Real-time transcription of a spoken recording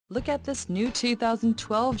Look at this new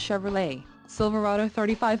 2012 Chevrolet Silverado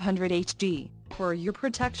 3500 HD. For your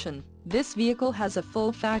protection, this vehicle has a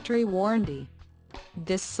full factory warranty.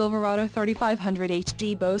 This Silverado 3500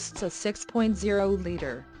 HD boasts a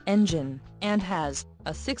 6.0-liter engine and has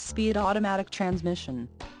a 6-speed automatic transmission.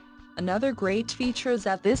 Another great feature is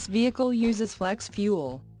that this vehicle uses flex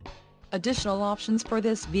fuel. Additional options for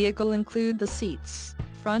this vehicle include the seats,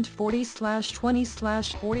 front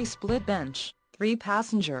 40/20/40 split bench,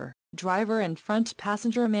 3-passenger, driver and front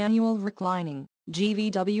passenger manual reclining,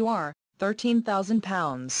 GVWR, 13,000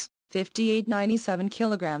 pounds, 5897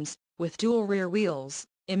 kilograms, with dual rear wheels,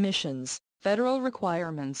 emissions, federal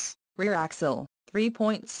requirements, rear axle,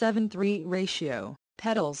 3.73 ratio,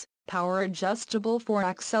 pedals, power adjustable for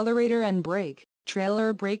accelerator and brake,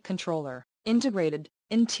 trailer brake controller, integrated,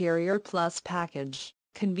 interior plus package,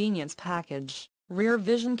 convenience package, rear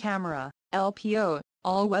vision camera, LPO,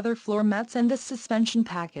 all-weather floor mats and the suspension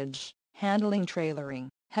package, handling trailering,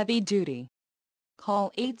 heavy duty.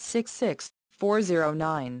 Call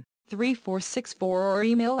 866-409-3464 or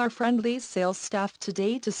email our friendly sales staff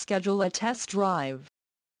today to schedule a test drive.